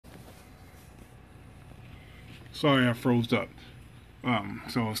Sorry, I froze up.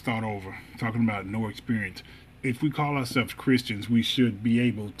 So I'll start over. Talking about no experience. If we call ourselves Christians, we should be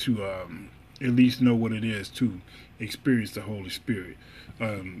able to at least know what it is to experience the Holy Spirit.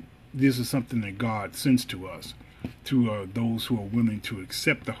 This is something that God sends to us, to those who are willing to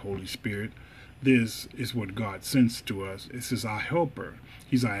accept the Holy Spirit. This is what God sends to us. This is our helper.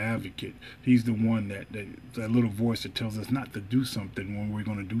 He's our advocate. He's the one that little voice that tells us not to do something when we're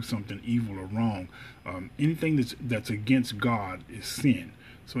going to do something evil or wrong. Anything that's against God is sin.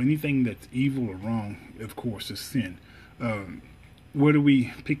 So anything that's evil or wrong, of course, is sin. Where do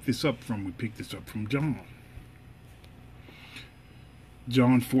we pick this up from? We pick this up from John.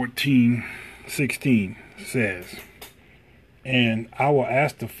 John 14:16 says, "And I will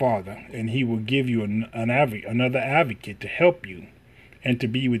ask the Father, and he will give you another advocate to help you and to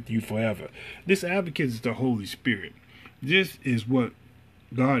be with you forever." This advocate is the Holy Spirit. This is what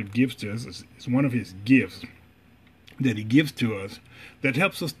God gives to us. It's one of his gifts that he gives to us that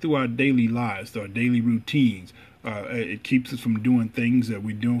helps us through our daily lives, our daily routines. It keeps us from doing things that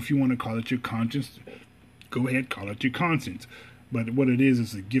we do. If you want to call it your conscience, go ahead, call it your conscience. But what it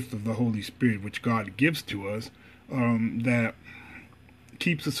is a gift of the Holy Spirit, which God gives to us, that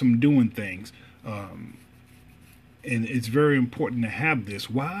keeps us from doing things. And it's very important to have this.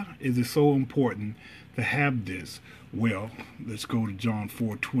 Why is it so important to have this? Well, let's go to John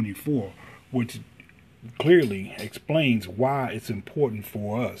 4:24, which clearly explains why it's important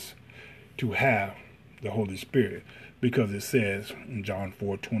for us to have the Holy Spirit. Because it says in John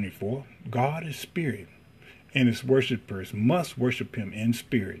 4:24, God is spirit, and his worshipers must worship him in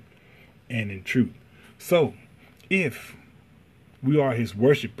spirit and in truth. So, if we are his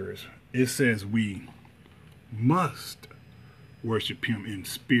worshipers, it says we must worship him in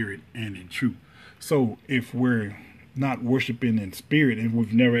spirit and in truth. So, if we're not worshiping in spirit and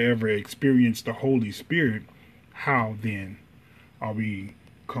we've never ever experienced the Holy Spirit, how then are we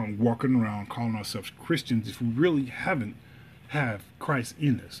walking around calling ourselves Christians if we really haven't have Christ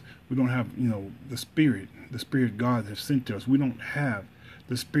in us? We don't have, the Spirit God has sent to us. We don't have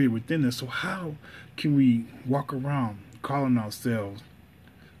the Spirit within us. So how can we walk around calling ourselves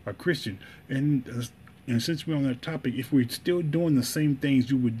a Christian? And since we're on that topic, if we're still doing the same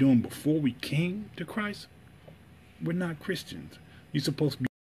things you were doing before we came to Christ, we're not Christians. You're supposed to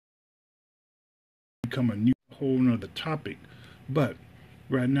become a new whole nother topic. But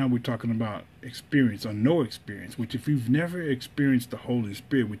right now we're talking about experience or no experience, which if you've never experienced the Holy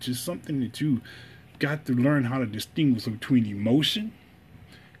Spirit, which is something that you got to learn how to distinguish between emotion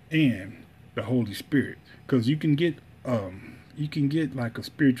and the Holy Spirit. Because you can get like a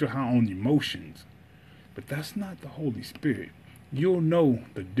spiritual high on emotions, but that's not the Holy Spirit. You'll know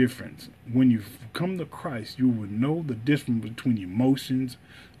the difference. When you come to Christ, you will know the difference between emotions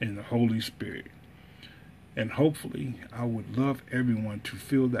and the Holy Spirit. And hopefully, I would love everyone to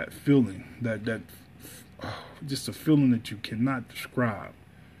feel that feeling, just a feeling that you cannot describe.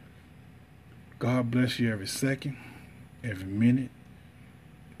 God bless you every second, every minute,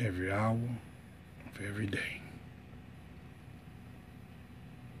 every hour of every day.